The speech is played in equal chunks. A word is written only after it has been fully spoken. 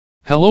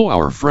Hello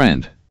our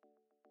friend.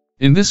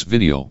 In this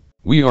video,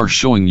 we are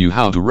showing you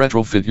how to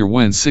retrofit your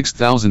WEN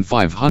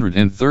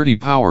 6530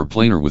 power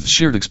planer with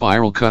Sheartak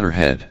spiral cutter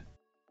head.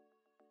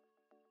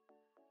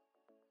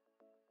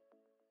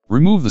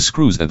 Remove the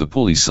screws at the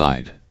pulley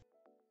side.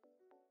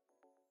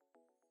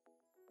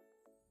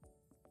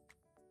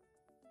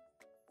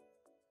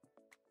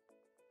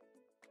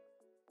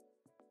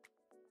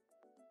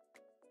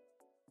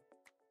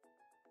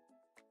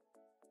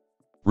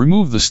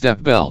 Remove the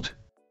step belt.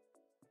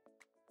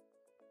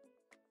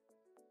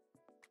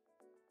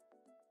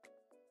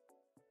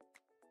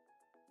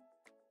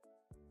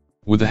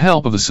 With the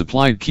help of the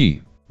supplied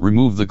key,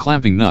 remove the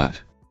clamping nut.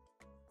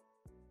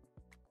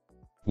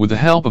 With the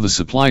help of the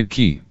supplied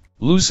key,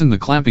 loosen the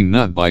clamping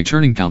nut by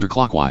turning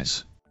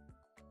counterclockwise.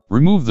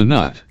 Remove the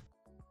nut.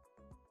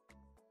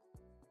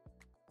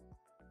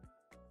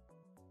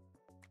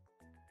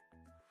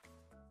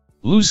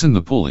 Loosen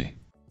the pulley.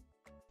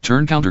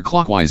 Turn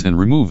counterclockwise and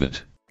remove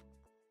it.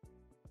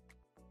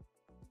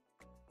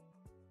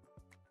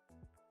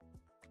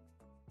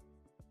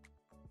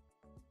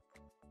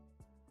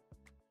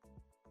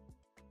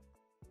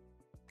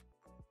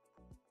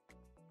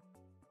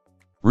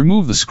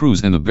 Remove the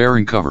screws and the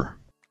bearing cover.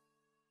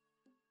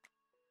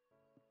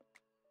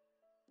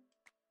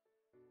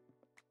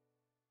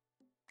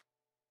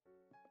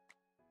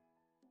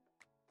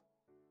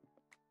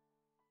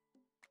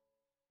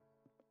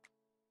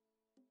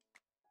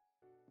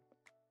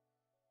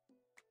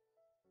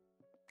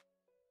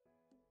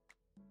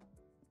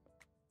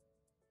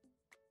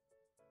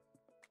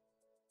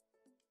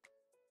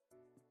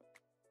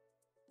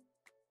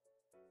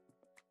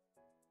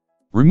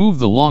 Remove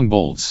the long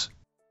bolts.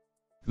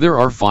 There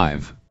are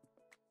 5.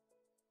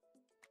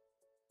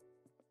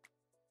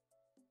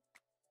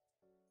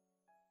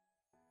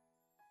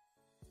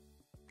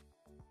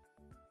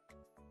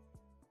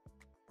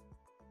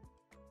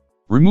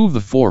 Remove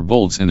the 4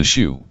 bolts and a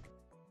shoe.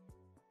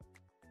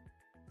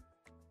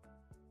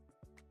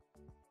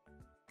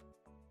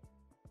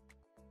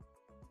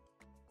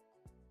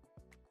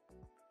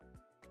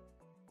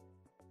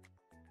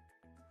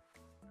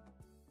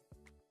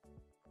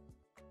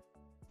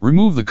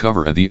 Remove the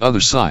cover at the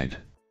other side.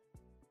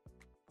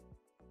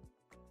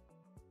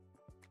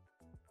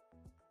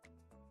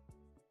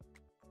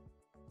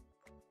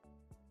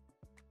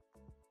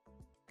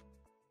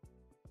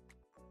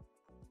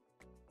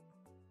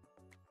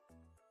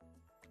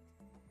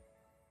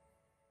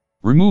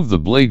 Remove the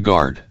blade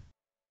guard.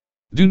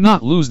 Do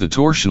not lose the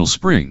torsional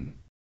spring.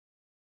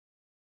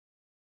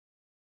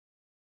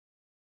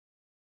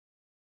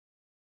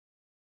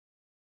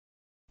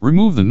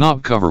 Remove the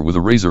knob cover with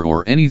a razor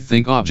or any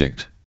thick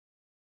object.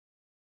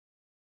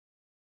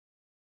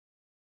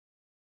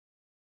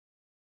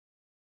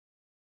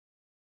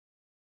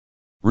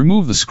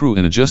 Remove the screw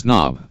and adjust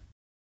knob.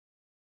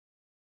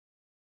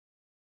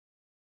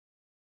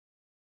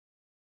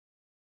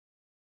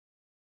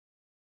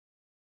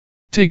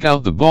 Take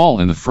out the ball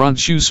and the front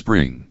shoe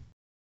spring.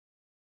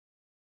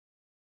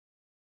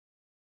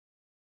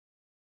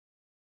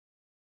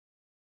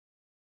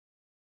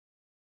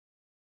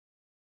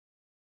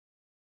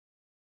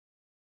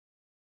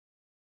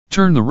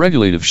 Turn the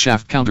regulative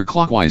shaft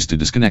counterclockwise to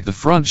disconnect the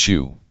front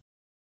shoe.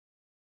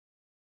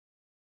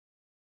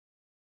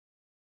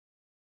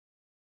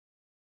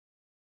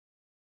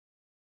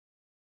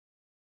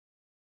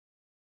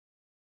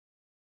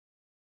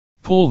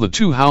 Pull the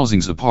 2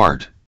 housings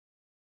apart.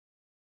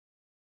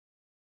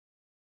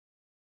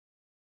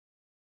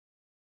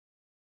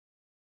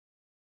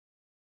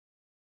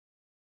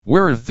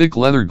 Wear a thick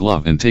leather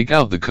glove and take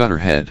out the cutter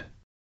head.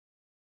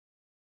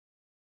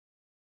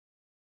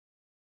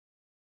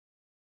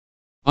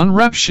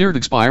 Unwrap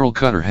Sheartak spiral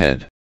cutter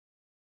head.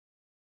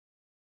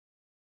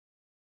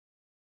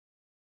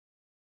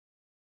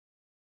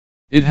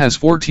 It has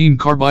 14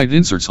 carbide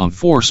inserts on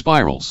 4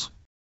 spirals.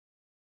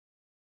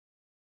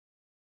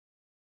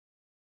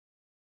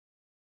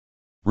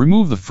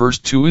 Remove the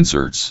first 2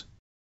 inserts.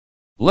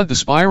 Let the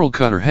spiral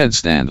cutter head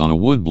stand on a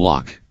wood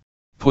block.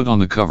 Put on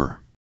the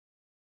cover.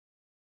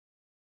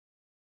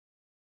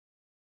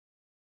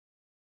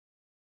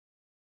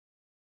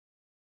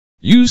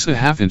 Use a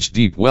 1/2 inch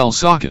deep well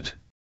socket.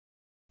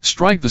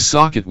 Strike the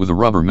socket with a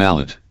rubber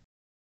mallet.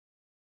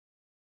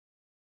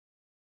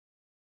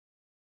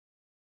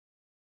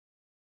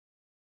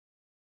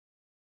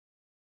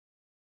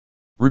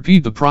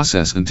 Repeat the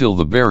process until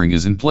the bearing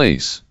is in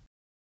place.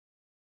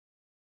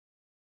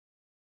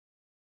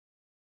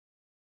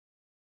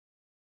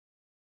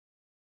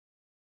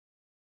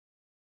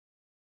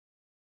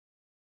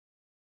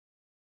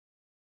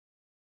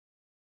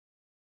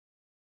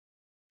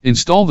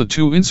 Install the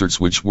 2 inserts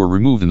which were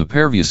removed in the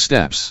previous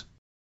steps.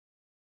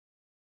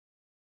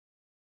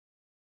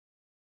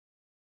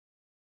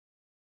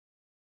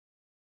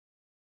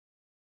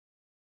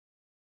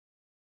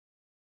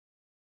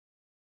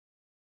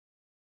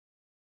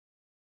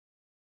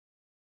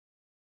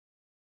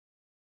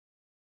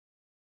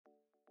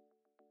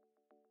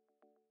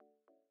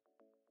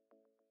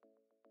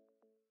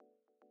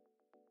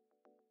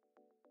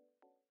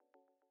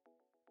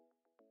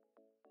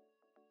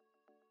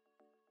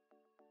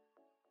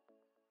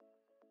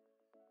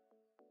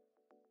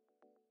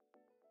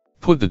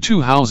 Put the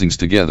two housings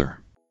together.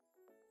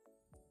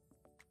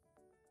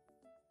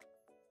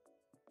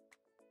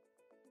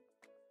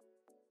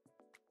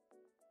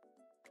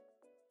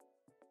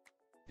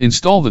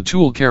 Install the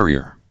tool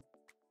carrier.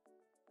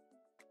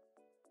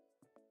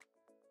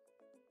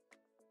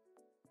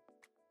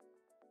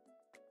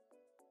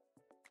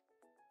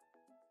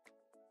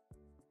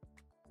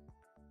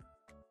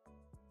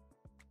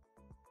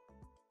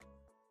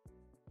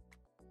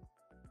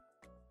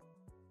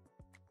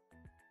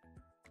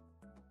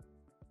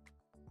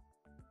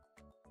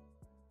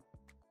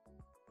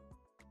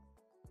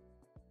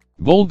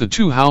 Bolt the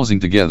two housing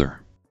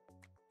together.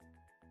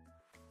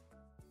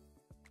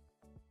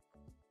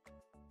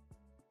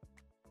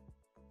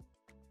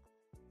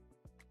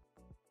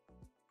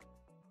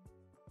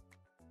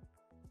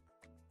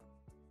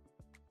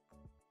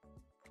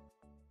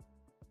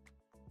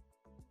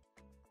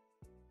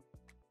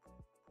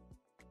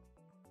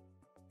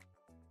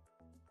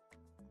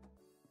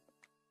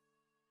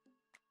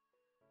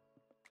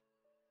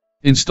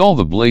 Install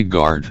the blade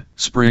guard,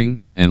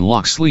 spring, and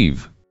lock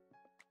sleeve.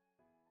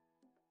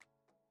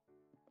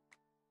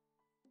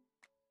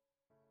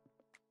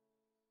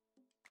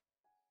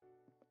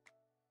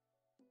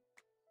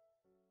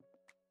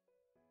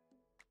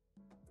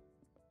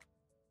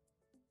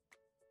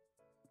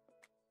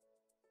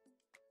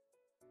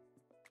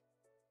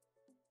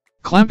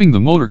 Clamping the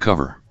motor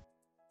cover.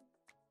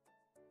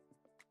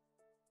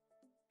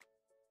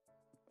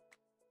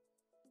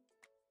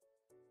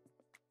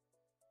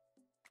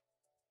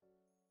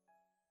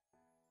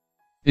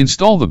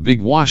 Install the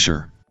big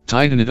washer,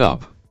 tighten it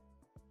up.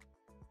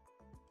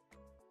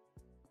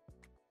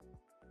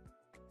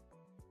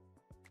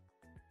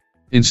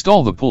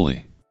 Install the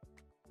pulley.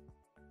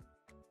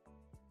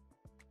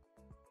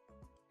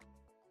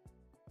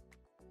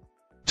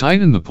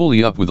 Tighten the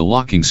pulley up with a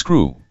locking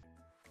screw.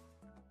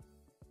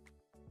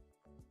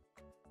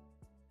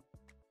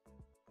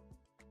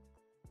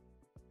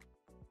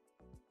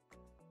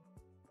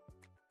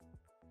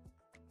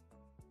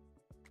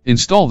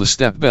 Install the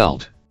step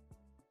belt.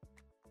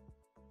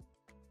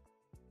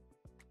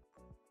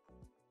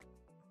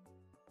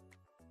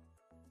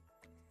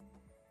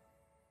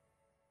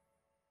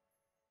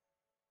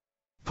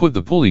 Put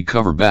the pulley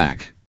cover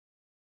back.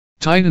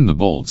 Tighten the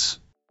bolts.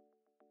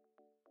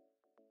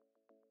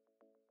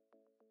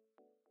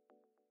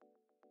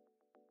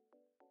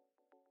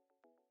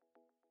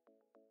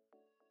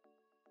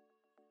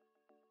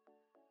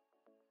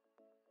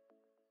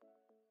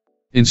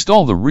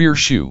 Install the rear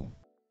shoe.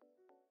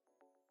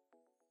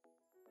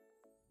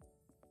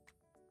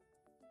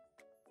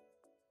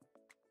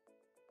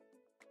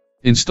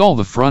 Install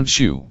the front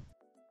shoe.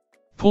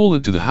 Pull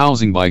it to the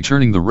housing by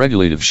turning the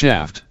regulative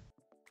shaft.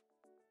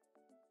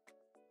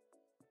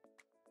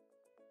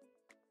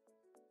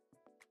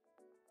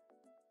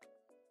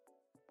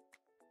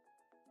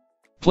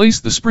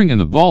 Place the spring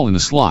and the ball in the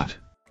slot.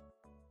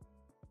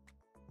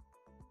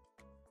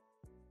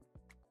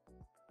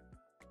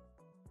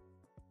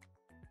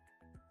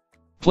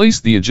 Place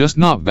the adjust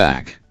knob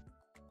back.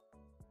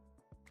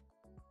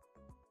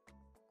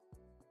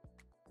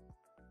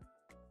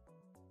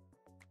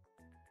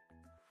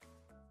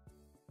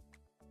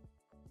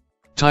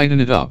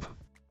 Tighten it up.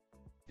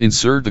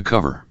 Insert the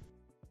cover.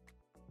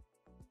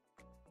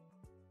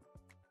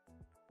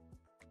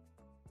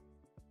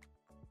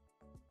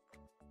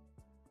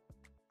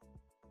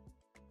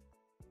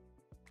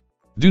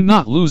 Do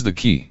not lose the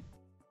key.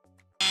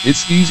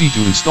 It's easy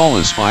to install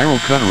a spiral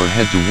cutter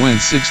head to WEN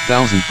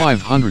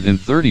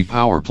 6530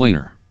 power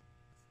planer.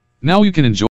 Now you can enjoy